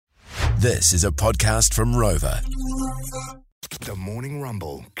This is a podcast from Rover. The Morning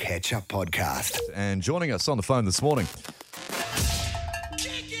Rumble Catch-Up Podcast. And joining us on the phone this morning, Nonu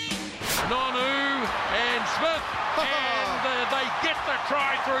and Smith, and they get the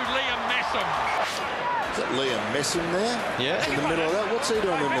try through Liam Messam. Is that Liam Messam there? Yeah. In the middle of that? What's he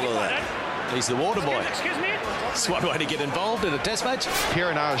doing in the middle of that? He's the water boy. Excuse me? It's one way to get involved in a test match.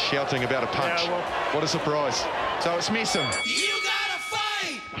 Pirano is shouting about a punch. What a surprise. So it's Messam. You gotta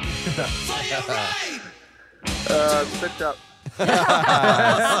fight for your right. Stitch up.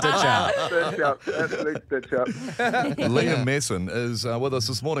 Stitch up. Absolute stitch up. Liam Messam is with us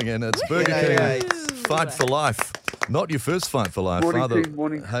this morning, and it's Burger King Fight for Life. Not your first fight for life, Morning, Father. team.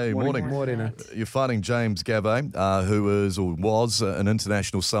 Morning. Hey, morning. Morning. You're fighting James Gavay, who is or was an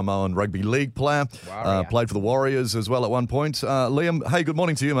international Samoan rugby league player. Played for the Warriors as well at one point. Liam, hey, good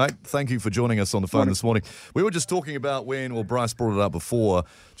morning to you, mate. Thank you for joining us on the phone this morning. We were just talking about Bryce brought it up before,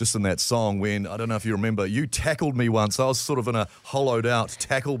 just in that song, when, I don't know if you remember, you tackled me once. I was sort of in a hollowed out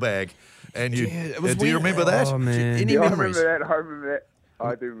tackle bag. And you, do you remember that? Oh, man. I remember that.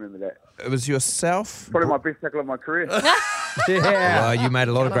 I do remember that. It was yourself. Probably my best tackle of my career. Well, you made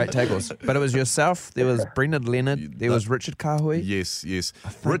a lot of great tackles. But it was yourself, there was Brendan Leonard, there was Richard Kahui. Yes.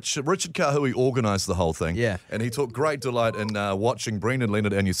 Richard Kahui organised the whole thing. Yeah. And he took great delight in watching Brendan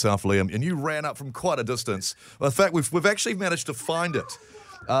Leonard and yourself, Liam, and you ran up from quite a distance. Well, in fact, we've actually managed to find it.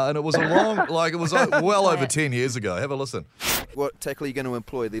 And it was a long, it was well over 10 years ago. Have a listen. What tackle are you going to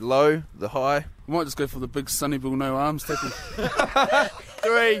employ? The low, the high? We might just go for the big Sunnyville no arms tackle.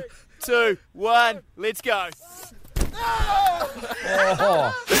 3, 2, 1, let's go.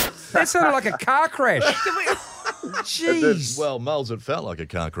 That sounded like a car crash. Jeez. Well, Miles, it felt like a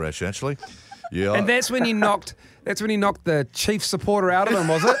car crash, actually. Yeah. And that's when he knocked the chief supporter out of him,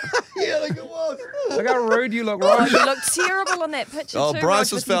 was it? Yeah, I think it was. Look how rude you look, Oh, Rog. you looked terrible on that picture too.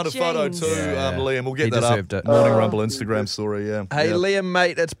 Bryce has Rog, with found a your photo jeans. too, Liam. We'll get He that deserved up. it. Morning Rumble Instagram story, yeah. Hey, yeah. Liam,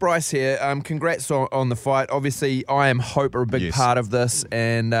 mate, it's Bryce here. Congrats on the fight. Obviously, I am Hope are a big part of this,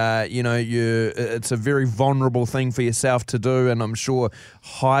 and it's a very vulnerable thing for yourself to do, and I'm sure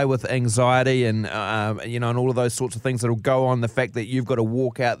high with anxiety and and all of those sorts of things that'll go on. The fact that you've got to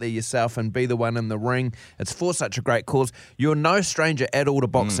walk out there yourself and be the one in the ring. It's for such a great cause. You're no stranger at all to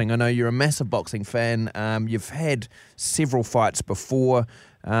boxing. I know you're a massive boxing fan. You've had several fights before.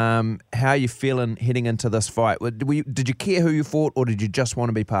 How are you feeling heading into this fight? Did you care who you fought, or did you just want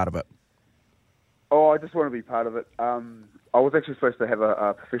to be part of it? Oh, I just want to be part of it. I was actually supposed to have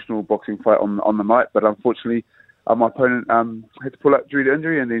a professional boxing fight on the night, but unfortunately my opponent had to pull out due to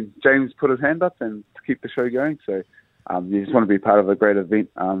injury, and then James put his hand up and to keep the show going. So you just want to be part of a great event,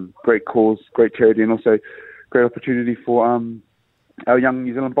 great cause, great charity, and also great opportunity for our young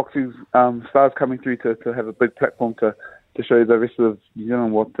New Zealand boxing stars coming through to have a big platform to show the rest of New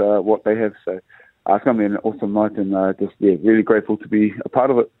Zealand what they have. So it's going to be an awesome night, and really grateful to be a part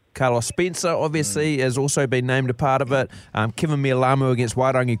of it. Carlos Spencer, obviously, has also been named a part of it. Kevin Mialamu against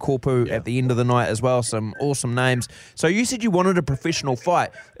Wairangi Kopu at the end of the night as well. Some awesome names. So you said you wanted a professional fight.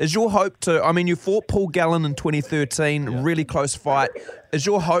 Is your hope to... I mean, you fought Paul Gallen in 2013, really close fight. Is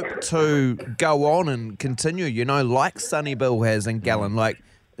your hope to go on and continue, like Sonny Bill has in Gallen? Like,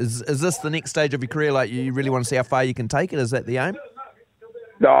 is this the next stage of your career? Like, you really want to see how far you can take it? Is that the aim?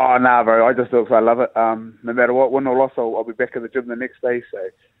 Oh, no, bro. I love it. No matter what, win or loss, I'll be back in the gym the next day. So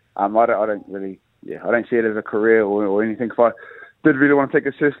I don't see it as a career or anything. If I did really want to take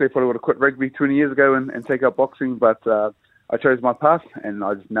it seriously, I probably would have quit rugby 20 years ago and take up boxing. But I chose my path, and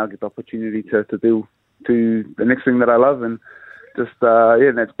I just now get the opportunity to do the next thing that I love, and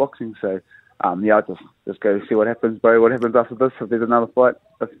and that's boxing. So I'll just go see what happens, bro. What happens after this? If there's another fight,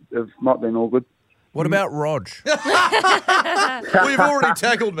 if not, then all good. What about Rog? We've already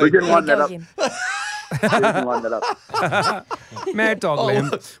tackled me. We can line that up. Mad Dog,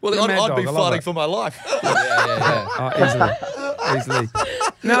 Liam. Well, I'd be fighting for my life. Easily.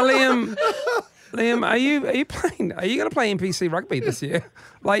 Now, Liam, are you playing? Are you going to play NPC rugby this year?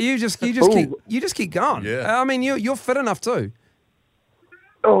 Like you just keep going. Yeah. I mean, you're fit enough too.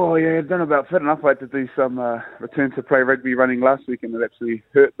 Oh, yeah, I've done about fit enough. I had to do some return to play rugby running last week, and it actually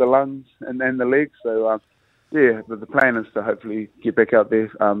hurt the lungs and the legs. So, the plan is to hopefully get back out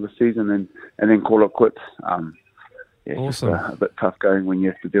there this season and then call it quits. Awesome. Just a bit tough going when you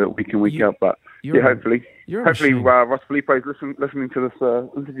have to do it week in, week out. But, hopefully Ross Filippo's listening to this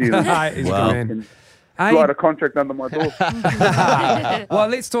interview. He's a good man. Slide a contract under my door. Well,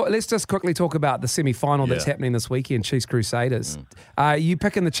 let's just quickly talk about the semi-final that's happening this weekend, Chiefs Crusaders. You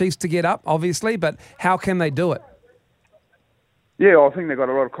picking the Chiefs to get up, obviously, but how can they do it? Yeah, I think they've got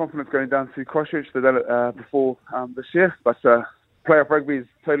a lot of confidence going down to Christchurch. They've done it before this year, but playoff rugby is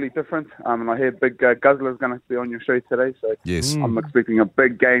totally different. And I hear Big Guzzler's going to be on your show today, so yes. I'm expecting a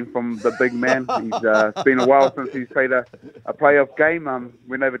big game from the big man. It's been a while since he's played a playoff game.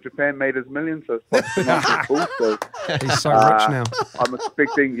 Went over Japan, made his million, so it's quite cool. So, he's so rich now. I'm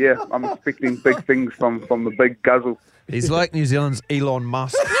expecting big things from the big Guzzle. He's like New Zealand's Elon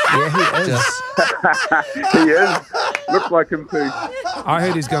Musk. Yeah, he is. He is. Looks like him too. I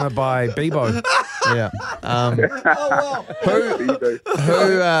heard he's going to buy Bebo. Yeah.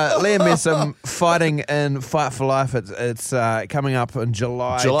 Liam Messam fighting in Fight for Life. It's coming up in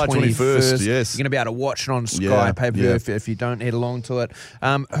July 21st. Yes. You're going to be able to watch it on Sky pay-per-view if you don't head along to it.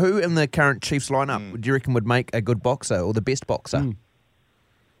 Who in the current Chiefs lineup do you reckon would make a good boxer or the best boxer?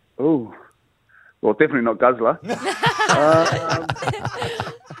 Oh, well, definitely not Guzzler.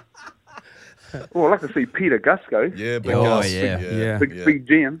 Well, I'd like to see Peter Gusco. Yeah, big Gus. Big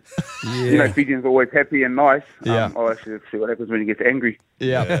Fijian. Yeah. You know, Fijian's always happy and nice. Yeah. I'll actually see what happens when he gets angry.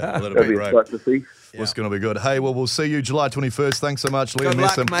 Yeah. That'll be great. Nice to see. It's going to be good. Hey, well, we'll see you July 21st. Thanks so much, Liam Good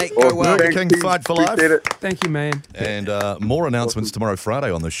luck, Messam. mate. Go well. Burger King Fight for Life. Thank you, man. And more announcements tomorrow Friday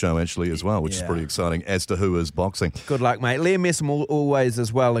on the show, actually, as well, which is pretty exciting, as to who is boxing. Good luck, mate. Liam Messam always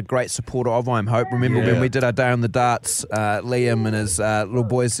as well, a great supporter of I'm Hope. Remember when we did our day on the darts, Liam and his little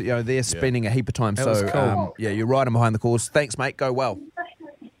boys, they're spending a heap of time. That was cool. You're riding behind the course. Thanks, mate. Go well.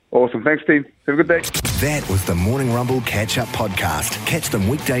 Awesome. Thanks, team. Have a good day. That was the Morning Rumble Catch Up Podcast. Catch them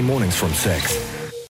weekday mornings from 6.